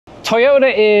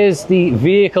Toyota is the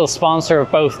vehicle sponsor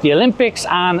of both the Olympics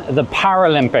and the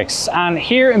Paralympics. And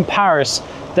here in Paris,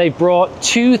 they brought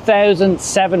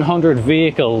 2,700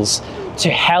 vehicles to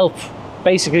help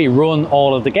basically run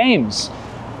all of the games.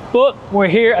 But we're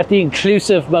here at the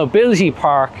Inclusive Mobility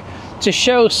Park to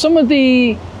show some of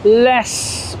the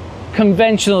less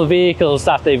conventional vehicles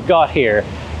that they've got here.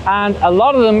 And a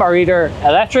lot of them are either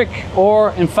electric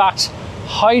or in fact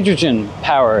hydrogen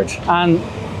powered. And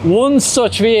one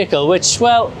such vehicle, which,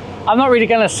 well, I'm not really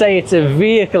going to say it's a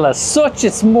vehicle as such,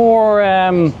 it's more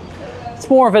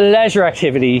of a leisure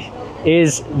activity,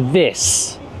 is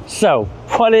this. So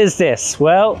what is this?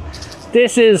 Well,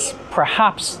 this is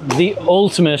perhaps the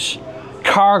ultimate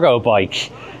cargo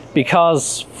bike,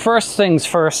 because first things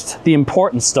first, the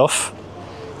important stuff.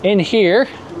 In here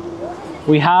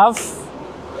we have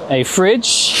a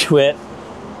fridge with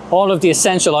all of the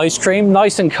essential ice cream,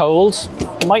 nice and cold.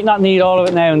 Might not need all of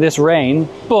it now in this rain,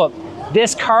 but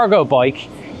this cargo bike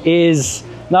is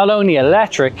not only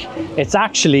electric, it's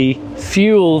actually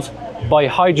fueled by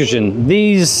hydrogen.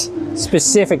 These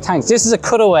specific tanks, this is a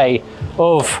cutaway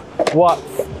of what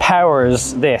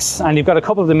powers this, and you've got a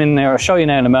couple of them in there. I'll show you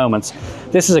now in a moment.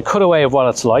 This is a cutaway of what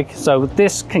it's like. So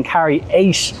this can carry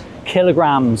 8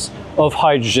 kilograms of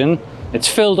hydrogen. It's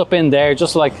filled up in there,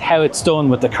 just like how it's done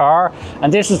with the car.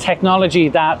 And this is technology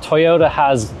that Toyota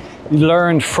has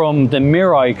learned from the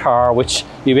Mirai car, which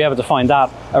you'll be able to find that,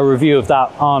 a review of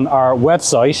that on our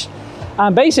website.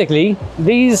 And basically,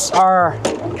 these are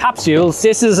capsules.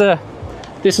 This is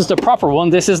the proper one.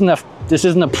 This isn't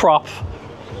a prop.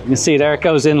 You can see there, it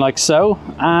goes in like so.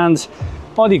 And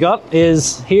all you got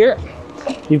is here,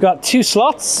 you've got 2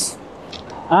 slots,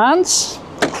 and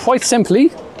quite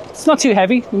simply, it's not too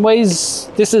heavy. It weighs,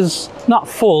 this is not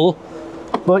full,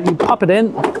 but you pop it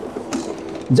in.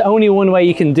 There's only one way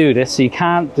you can do this, so you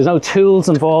can't, there's no tools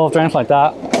involved or anything like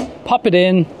that. Pop it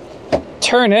in,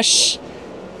 turn it,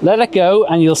 let it go,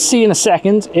 and you'll see in a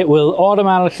second, it will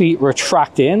automatically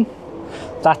retract in.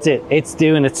 That's it, it's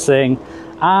doing its thing.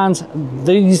 And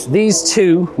these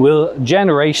two will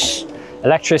generate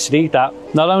electricity that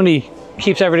not only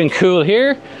keeps everything cool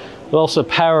here, but also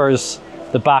powers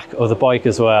the back of the bike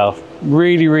as well.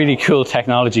 Really, really cool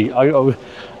technology.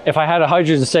 If I had a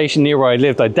hydrogen station near where I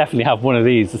lived, I'd definitely have one of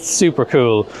these. It's super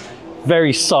cool,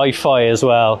 very sci-fi as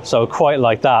well, so quite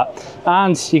like that.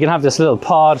 And you can have this little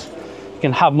pod, you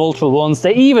can have multiple ones.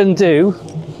 They even do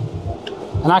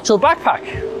an actual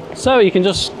backpack, so you can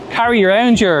just carry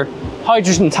around your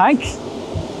hydrogen tank.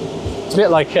 It's a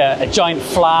bit like a giant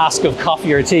flask of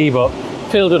coffee or tea, but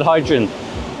filled with hydrogen.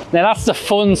 Now that's the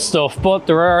fun stuff, but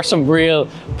there are some real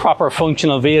proper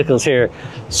functional vehicles here,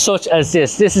 such as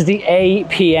this. This is the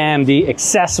APM, the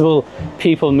Accessible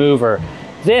People Mover.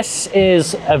 This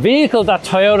is a vehicle that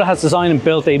Toyota has designed and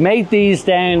built. They made these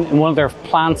down in one of their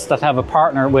plants that have a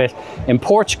partner with in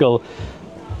Portugal.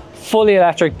 Fully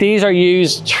electric. These are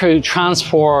used to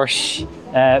transport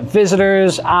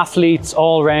visitors, athletes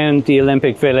all around the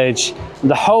Olympic Village.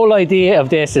 The whole idea of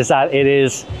this is that it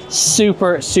is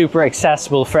super, super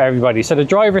accessible for everybody. So the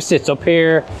driver sits up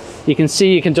here. You can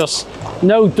see, you can just,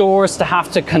 no doors to have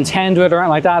to contend with or anything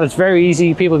like that. It's very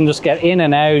easy. People can just get in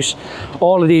and out.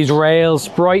 All of these rails,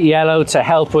 bright yellow to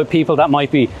help with people that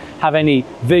might have any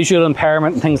visual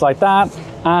impairment and things like that.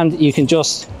 And you can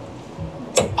just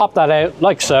pop that out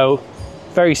like so.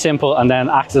 Very simple, and then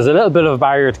acts as a little bit of a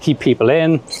barrier to keep people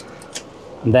in.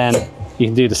 And then you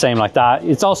can do the same like that.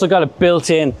 It's also got a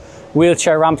built-in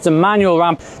wheelchair ramp. It's a manual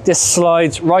ramp. This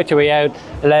slides right the way out,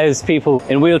 allows people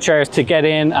in wheelchairs to get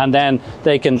in, and then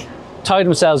they can tie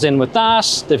themselves in with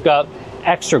that. They've got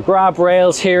extra grab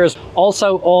rails here.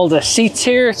 Also all the seats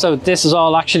here, so this is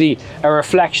all actually a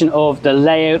reflection of the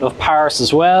layout of Paris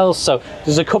as well. So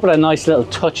there's a couple of nice little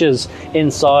touches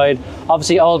inside.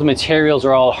 Obviously all the materials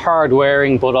are all hard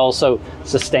wearing, but also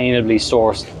sustainably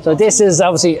sourced. So this is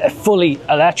obviously a fully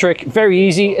electric, very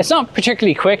easy. It's not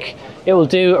particularly quick. It will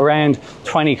do around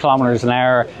 20 kilometers an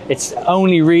hour. It's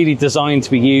only really designed to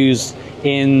be used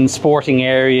in sporting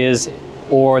areas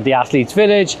or the athletes'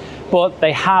 village, but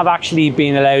they have actually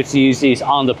been allowed to use these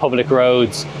on the public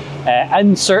roads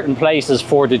and certain places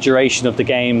for the duration of the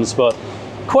games. But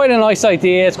quite a nice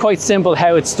idea. It's quite simple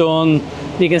how it's done.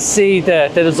 You can see the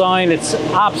design. It's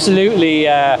absolutely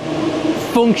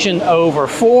function over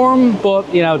form,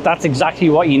 but you know, that's exactly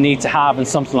what you need to have in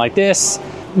something like this.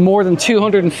 More than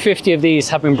 250 of these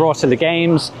have been brought to the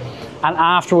games, and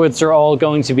afterwards they're all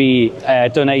going to be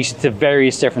donated to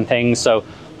various different things. So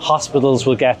hospitals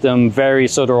will get them,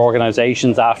 various other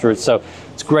organizations afterwards. So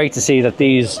it's great to see that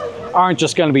these aren't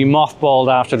just going to be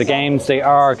mothballed after the games. They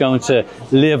are going to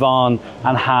live on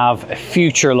and have a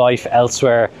future life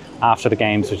elsewhere after the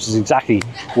games, which is exactly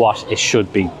what it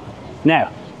should be.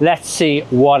 Now, let's see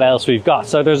what else we've got.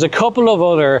 So there's a couple of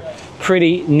other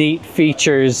pretty neat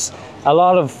features, a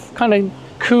lot of kind of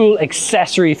cool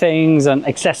accessory things and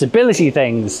accessibility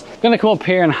things. I'm going to come up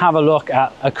here and have a look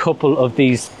at a couple of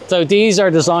these. So these are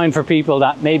designed for people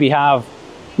that maybe have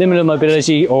limited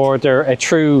mobility, or they're a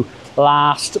true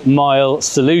last mile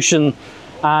solution.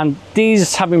 And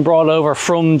these have been brought over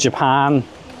from Japan.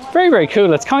 Very, very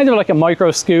cool. It's kind of like a micro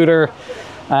scooter,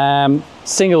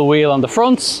 single wheel on the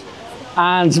front.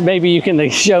 And maybe you can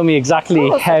show me exactly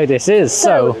how this is.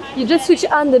 So you just switch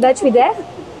on the battery there.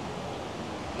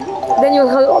 Then you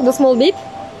hold the small beep.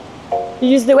 You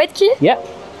use the wet key. Yep.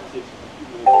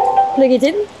 Plug it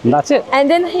in. And that's it. And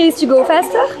then here is to go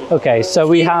faster. Okay, so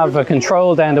we have a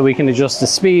control down that we can adjust the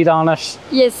speed on it.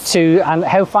 Yes. And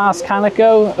how fast can it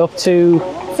go? Up to?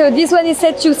 So this one is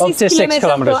set to 6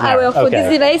 kilometers per hour. For this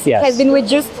device, it has been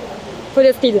reduced for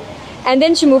the speed. And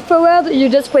then to move forward, you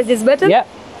just press this button. Yep.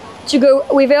 To go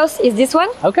reverse is this one.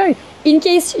 Okay. In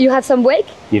case you have some brake.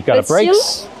 You've got a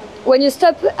brakes. When you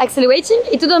stop accelerating,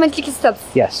 it automatically stops.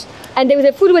 Yes. And there is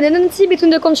a full redundancy between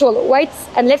the control, right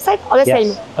and left side are the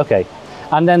same. Okay.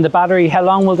 And then the battery, how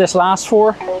long will this last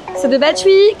for? So the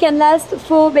battery can last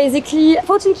for basically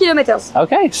 14 kilometers.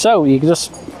 Okay, so you can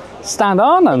just stand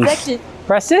on and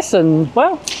press this and,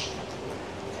 well,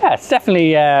 yeah, it's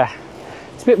definitely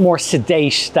it's a bit more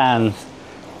sedate than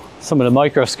some of the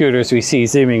micro scooters we see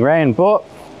zooming around, but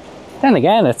then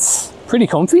again, it's pretty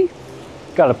comfy.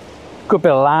 Got a good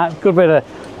bit of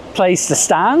place to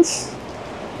stand,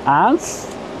 and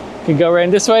can go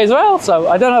around this way as well. So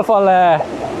I don't know if I'll.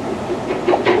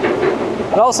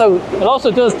 It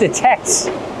also does detect.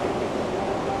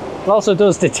 It also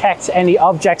does detect any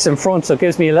objects in front, so it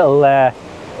gives me a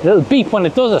little beep when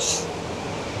it does it.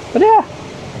 But yeah,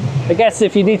 I guess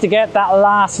if you need to get that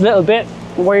last little bit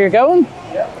where you're going,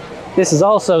 this is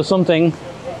also something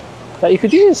that you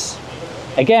could use.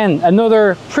 Again,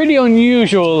 another pretty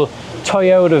unusual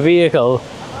Toyota vehicle.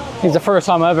 It's the first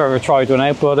time I've ever tried one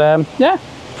out, but yeah,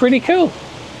 pretty cool.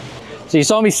 So you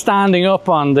saw me standing up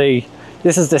on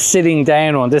this is the sitting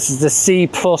down one. This is the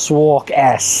c+walk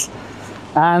S.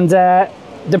 And the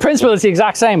principle is the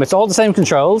exact same. It's all the same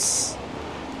controls,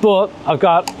 but I've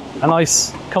got a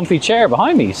nice comfy chair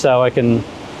behind me, so I can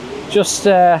just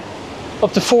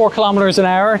up to 4 kilometers an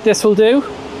hour this will do.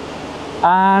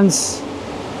 And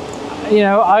you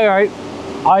know,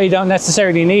 I don't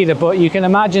necessarily need it, but you can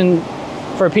imagine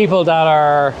for people that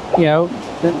are, you know,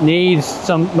 that need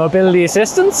some mobility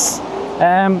assistance,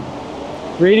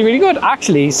 really, really good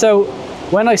actually. So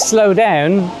when I slow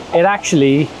down, it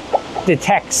actually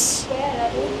detects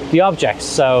the objects.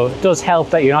 So it does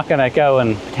help that you're not going to go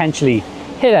and potentially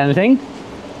hit anything.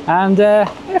 And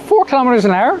 4 kilometers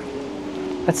an hour,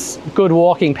 that's good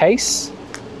walking pace.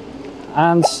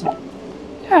 And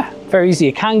yeah, very easy.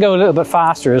 It can go a little bit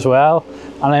faster as well.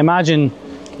 And I imagine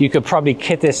you could probably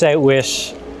kit this out with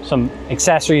some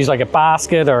accessories like a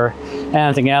basket or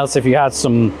anything else if you had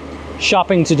some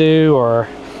shopping to do or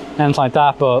anything like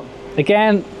that. But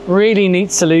again, really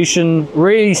neat solution,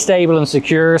 really stable and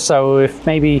secure. So if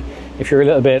you're a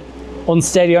little bit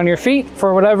unsteady on your feet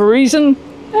for whatever reason,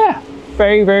 yeah,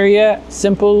 very, very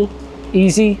simple,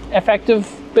 easy,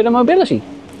 effective bit of mobility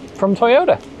from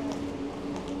Toyota.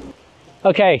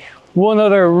 Okay, one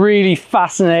other really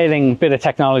fascinating bit of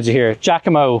technology here.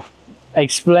 Giacomo,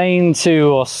 explain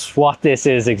to us what this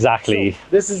is exactly. So,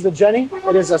 this is the Jenny.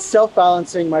 It is a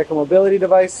self-balancing micromobility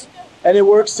device, and it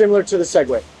works similar to the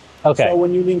Segway. Okay. So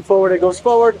when you lean forward, it goes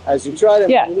forward. As you try it,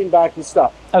 when you lean back, you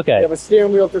stop. Okay. You have a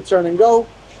steering wheel to turn and go,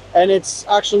 and it's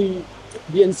actually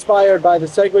inspired by the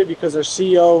Segway because our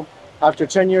CEO, after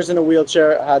 10 years in a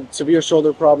wheelchair, had severe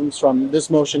shoulder problems from this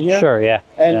motion here. Sure, yeah.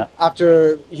 And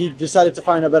after he decided to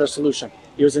find a better solution.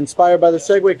 He was inspired by the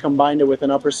Segway, combined it with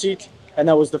an upper seat, and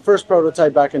that was the first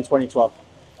prototype back in 2012.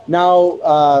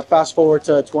 Now, fast forward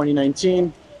to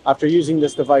 2019, after using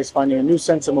this device, finding a new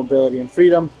sense of mobility and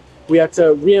freedom, we had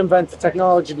to reinvent the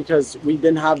technology because we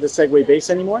didn't have the Segway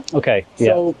base anymore. Okay,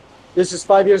 So this is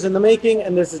 5 years in the making,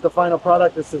 and this is the final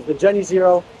product. This is the Jenny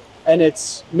Zero. And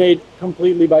it's made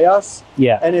completely by us.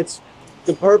 Yeah. And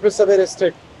the purpose of it is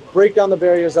to break down the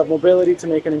barriers of mobility to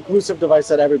make an inclusive device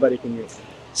that everybody can use.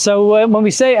 So when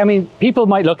we say, I mean, people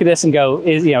might look at this and go,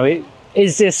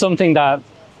 is this something that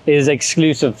is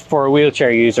exclusive for a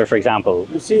wheelchair user, for example?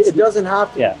 You see, it doesn't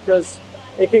have to because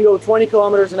it can go 20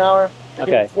 kilometers an hour. It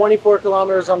can 24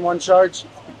 kilometers on one charge.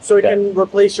 So it can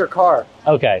replace your car.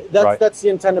 Okay. That's the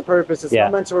intended purpose. It's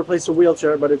not meant to replace a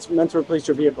wheelchair, but it's meant to replace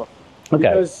your vehicle. Okay.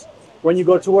 Because when you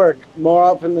go to work, more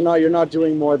often than not, you're not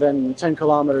doing more than 10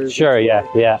 kilometers. Sure, yeah.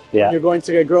 When you're going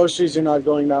to get groceries, you're not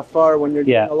going that far. When you're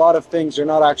doing a lot of things, you're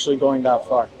not actually going that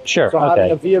far. Sure, so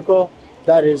having a vehicle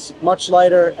that is much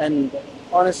lighter and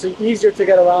honestly easier to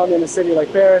get around in a city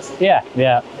like Paris. Yeah.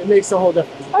 It makes a whole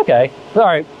difference. Okay. All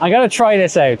right. I'm going to try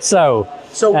this out. So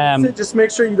just make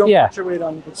sure you don't put your weight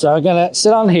on. So I'm going to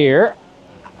sit on here.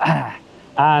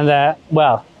 And,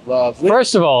 well, lovely.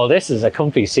 First of all, this is a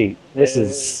comfy seat. This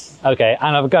is... Okay,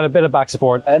 and I've got a bit of back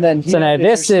support. And then so now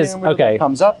this is okay.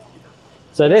 Comes up.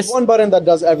 So there's one button that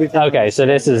does everything. Okay, so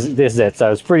this is it.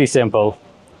 So it's pretty simple.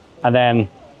 And then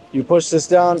you push this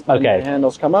down. Okay. And the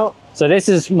handles come out. So this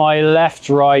is my left,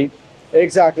 right.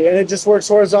 Exactly, and it just works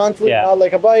horizontally, not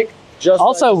like a bike. Just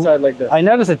also, like this. I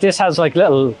noticed that this has like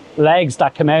little legs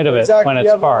that come out of it when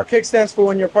it's parked. Kickstands for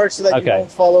when you're parked, so that you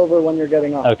don't fall over when you're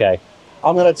getting on. Okay.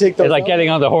 I'm gonna take those. It's like getting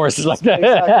on the horses like that.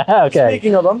 Exactly. Okay.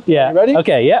 Speaking of them, you ready?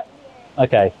 Okay. Yeah.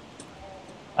 Okay.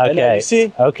 Okay. You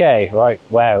see? Okay. Right.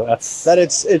 Wow. It's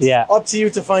up to you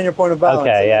to find your point of balance.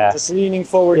 Okay. Yeah. Just leaning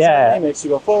forward makes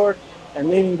you go forward, and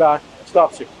leaning back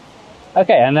stops you.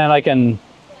 Okay. And then I can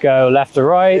go left to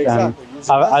right. Exactly.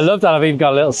 And I love that I've even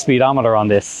got a little speedometer on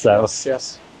this. So.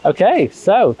 Yes. Okay.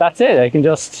 So that's it. I can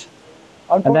just.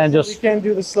 Unfortunately, and then we can't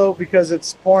do the slope because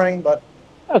it's pouring, but.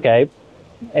 Okay.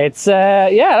 It's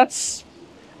that's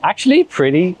actually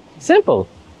pretty simple.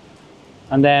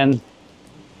 And then.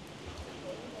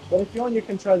 But if you want, you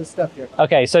can try the step here.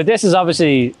 Okay, so this is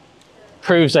obviously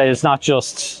proves that it's not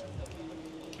just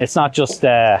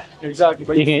exactly.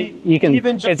 But you can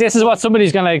even this is what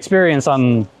somebody's going to experience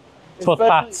on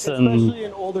footpaths and especially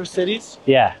in older cities.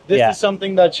 Yeah, this is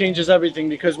something that changes everything,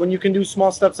 because when you can do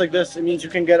small steps like this, it means you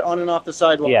can get on and off the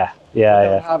sidewalk.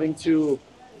 Without having to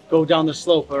go down the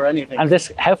slope or anything. And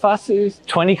this, how fast is it?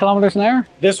 20 kilometers an hour?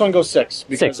 This one goes 6.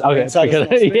 Because 6, okay.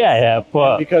 Because,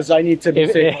 but because I need to be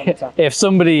safe all the time. If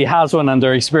somebody has one and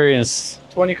they're experienced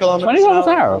 20 kilometers an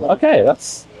hour. Okay,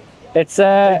 it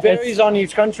varies on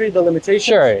each country, the limitations.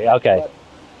 Sure, okay.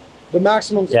 The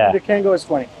maximum speed it can go is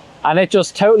 20. And it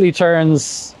just totally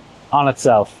turns on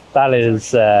itself. That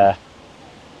is,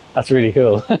 that's really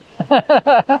cool.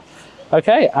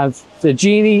 Okay, and the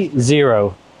Genie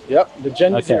 0. Yep, the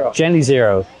Genie 0. Genie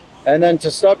 0. And then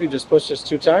to stop, you just push this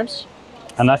 2 times.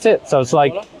 And that's it. So it's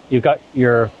like you've got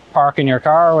your park in your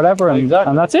car or whatever, and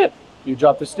that's it. You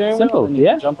drop the steering wheel and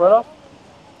you jump right off.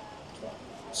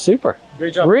 Super.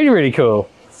 Great job. Really, really cool.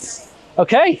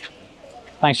 Okay.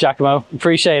 Thanks, Giacomo.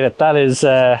 Appreciate it. That is,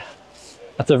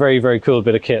 that's a very, very cool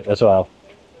bit of kit as well.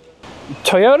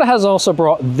 Toyota has also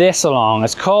brought this along.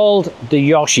 It's called the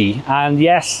Yosh-e, and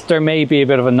yes, there may be a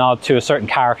bit of a nod to a certain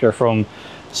character from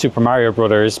Super Mario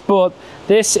Brothers, but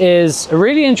this is a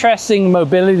really interesting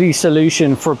mobility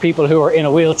solution for people who are in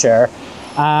a wheelchair.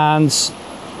 And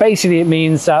basically it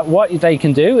means that what they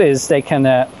can do is they can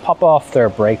pop off their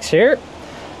brakes here,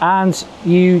 and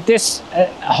this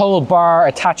whole bar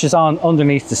attaches on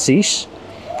underneath the seat.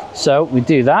 So we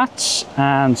do that,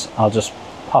 and I'll just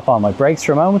pop on my brakes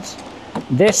for a moment.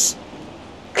 This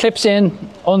clips in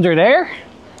under there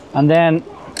and then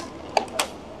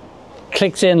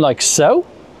clicks in like so.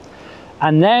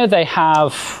 And now they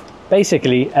have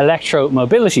basically electro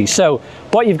mobility. So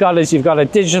what you've got is you've got a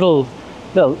digital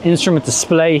little instrument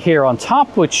display here on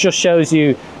top, which just shows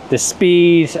you the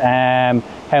speed,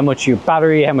 how much your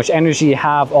battery, how much energy you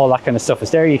have, all that kind of stuff is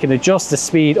there. You can adjust the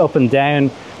speed up and down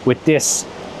with this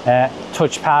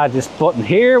touchpad, this button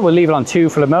here. We'll leave it on 2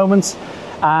 for the moment.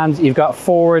 And you've got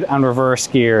forward and reverse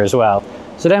gear as well.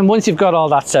 So then once you've got all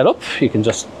that set up, you can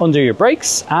just undo your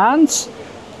brakes and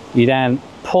you then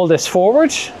pull this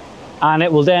forward, and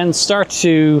it will then start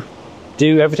to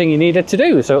do everything you need it to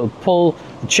do. So it'll pull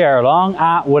the chair along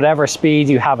at whatever speed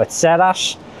you have it set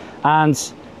at,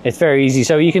 and it's very easy.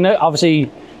 So you can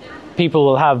obviously, people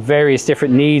will have various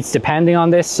different needs depending on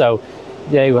this. So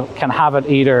they can have it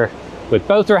either with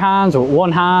both their hands or with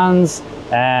one hand.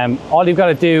 All you've got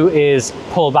to do is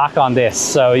pull back on this.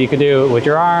 So you can do it with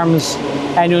your arms.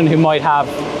 Anyone who might have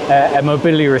a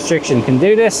mobility restriction can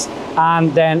do this.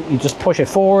 And then you just push it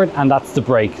forward, and that's the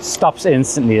brake. Stops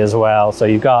instantly as well. So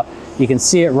you can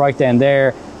see it right down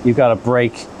there. You've got a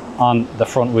brake on the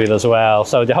front wheel as well.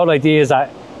 So the whole idea is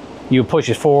that you push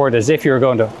it forward as if you're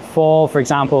going to fall, for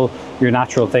example. Your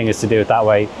natural thing is to do it that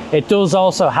way. It does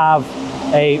also have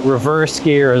a reverse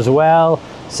gear as well.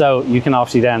 So you can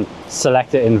obviously then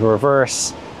select it in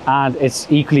reverse, and it's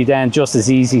equally then just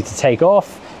as easy to take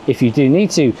off if you do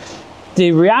need to.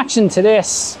 The reaction to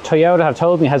this, Toyota have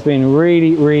told me, has been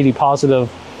really, really positive.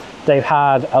 They've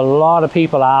had a lot of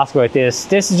people ask about this.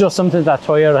 This is just something that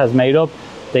Toyota has made up.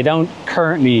 They don't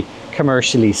currently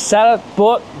commercially sell it,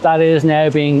 but that is now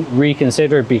being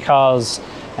reconsidered because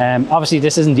obviously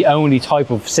this isn't the only type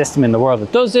of system in the world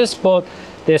that does this, but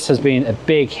this has been a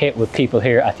big hit with people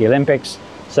here at the Olympics.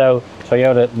 So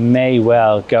Toyota may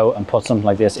well go and put something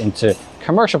like this into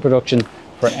commercial production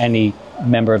for any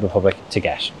member of the public to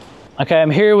get. Okay,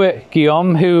 I'm here with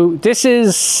Guillaume, who this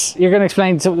is, you're going to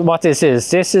explain what this is.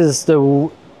 This is the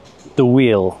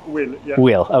wheel.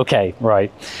 Wheel, okay,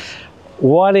 right.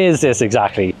 What is this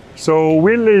exactly? So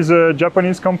Wheel is a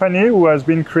Japanese company who has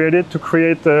been created to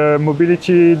create a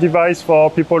mobility device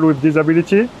for people with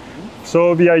disability.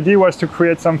 So the idea was to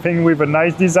create something with a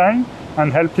nice design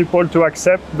and help people to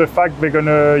accept the fact they're going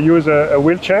to use a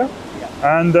wheelchair.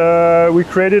 And we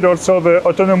created also the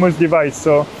autonomous device.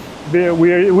 So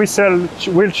we sell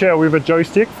wheelchair with a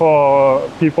joystick for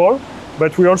people,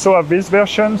 but we also have this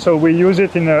version. So we use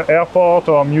it in an airport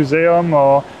or museum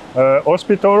or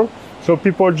hospital. So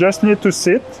people just need to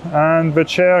sit and the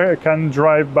chair can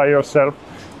drive by yourself.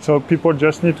 So people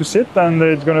just need to sit and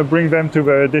it's going to bring them to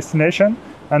the destination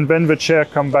and then the chair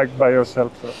come back by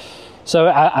yourself. So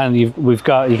and you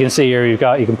can see here, you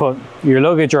can put your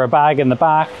luggage or a bag in the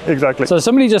back. Exactly. So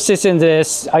somebody just sits into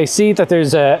this. I see that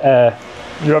there's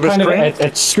you have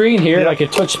a screen here, like a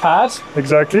touchpad.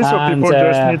 Exactly. So people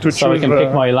just need to choose. So I can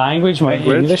pick my language, my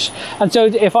English. And so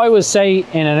if I was, say,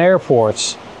 in an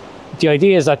airport, the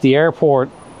idea is that the airport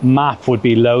map would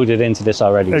be loaded into this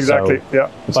already. Exactly, so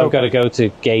yeah. If I've got to go to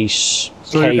gate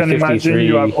so K53, you can imagine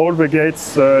you have all the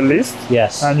gates list.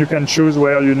 Yes. And you can choose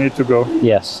where you need to go.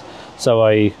 Yes. So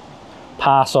I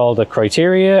pass all the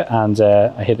criteria and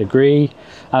I hit agree.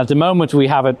 And at the moment we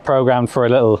have it programmed for a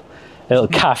little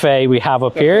cafe we have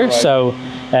up here. Right. So,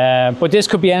 but this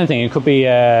could be anything. It could be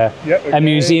a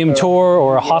museum tour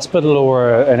or a hospital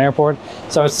or an airport.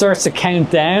 So it starts to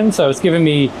count down. So it's giving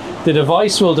me the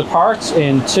device will depart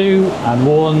in 2 and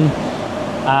 1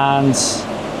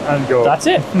 and go. That's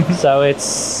it. So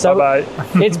it's bye-bye.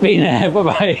 It's been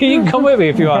bye-bye. You can come with me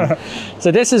if you want.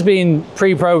 So this has been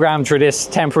pre-programmed for this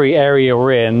temporary area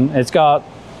we're in. It's got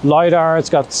LiDAR,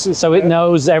 so it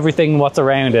knows everything what's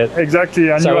around it. Exactly,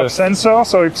 and so you have sensors,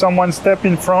 so if someone steps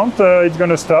in front, it's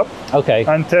going to stop. Okay.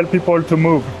 And tell people to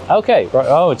move. Okay, right.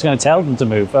 Oh, it's going to tell them to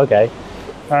move, okay.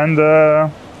 And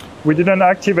we didn't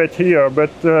activate here,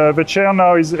 but the chair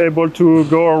now is able to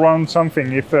go around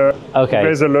something. If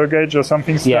there's a luggage or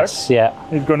something stuck, yes, yeah.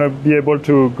 It's going to be able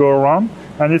to go around.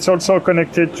 And it's also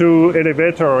connected to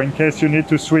elevator in case you need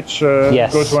to switch,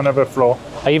 go to another floor.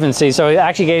 I even see, so it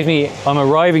actually gave me, I'm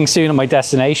arriving soon at my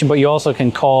destination, but you also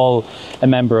can call a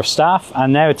member of staff,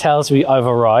 and now it tells me I've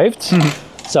arrived.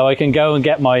 So I can go and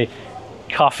get my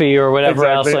coffee or whatever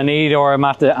else I need, or I'm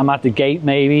at the gate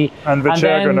maybe. And the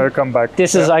chair gonna come back.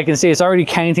 This is, I can see it's already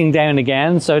counting down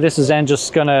again, so this is then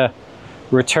just gonna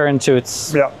return to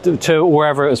its, to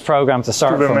wherever it was programmed to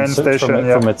start from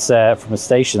its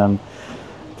station. And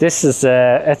this is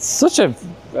it's such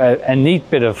a neat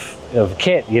bit of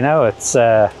kit, you know. It's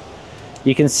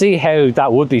you can see how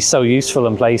that would be so useful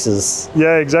in places.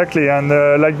 Yeah, exactly. And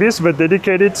like this, the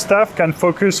dedicated staff can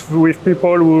focus with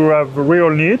people who have real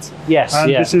needs. Yes,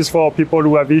 and this is for people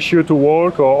who have issue to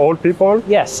walk or old people.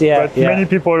 Yes, yeah. But many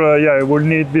people, will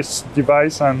need this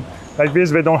device, and like this,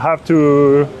 they don't have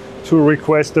to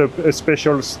request a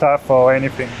special staff or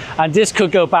anything. And this could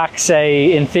go back,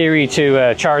 say, in theory, to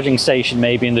a charging station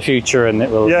maybe in the future, and it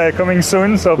will... Yeah, coming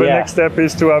soon. So the next step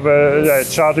is to have a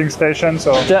charging station.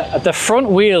 So the front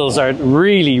wheels are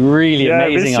really, really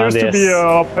amazing on this. This used to be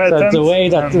our patent.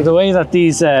 So the way that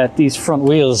these front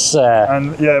wheels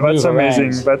and that's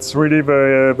amazing. Around. That's really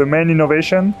the main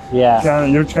innovation. Yeah.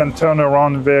 You can turn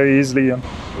around very easily. And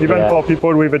even for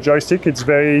people with a joystick, it's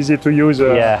very easy to use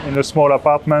in a small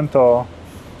apartment or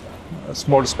a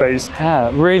small space.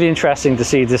 Really interesting to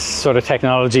see this sort of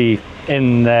technology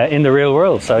in the real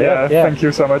world. So thank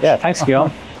you so much. Yeah, thanks,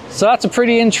 Guillaume. So that's a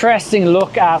pretty interesting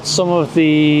look at some of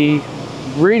the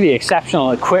really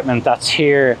exceptional equipment that's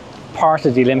here, part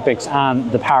of the Olympics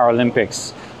and the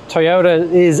Paralympics. Toyota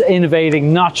is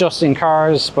innovating not just in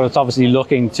cars, but it's obviously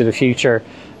looking to the future,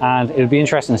 and it'll be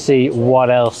interesting to see what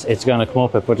else it's going to come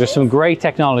up with. But there's some great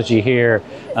technology here,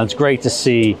 and it's great to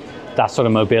see that sort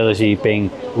of mobility being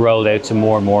rolled out to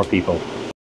more and more people.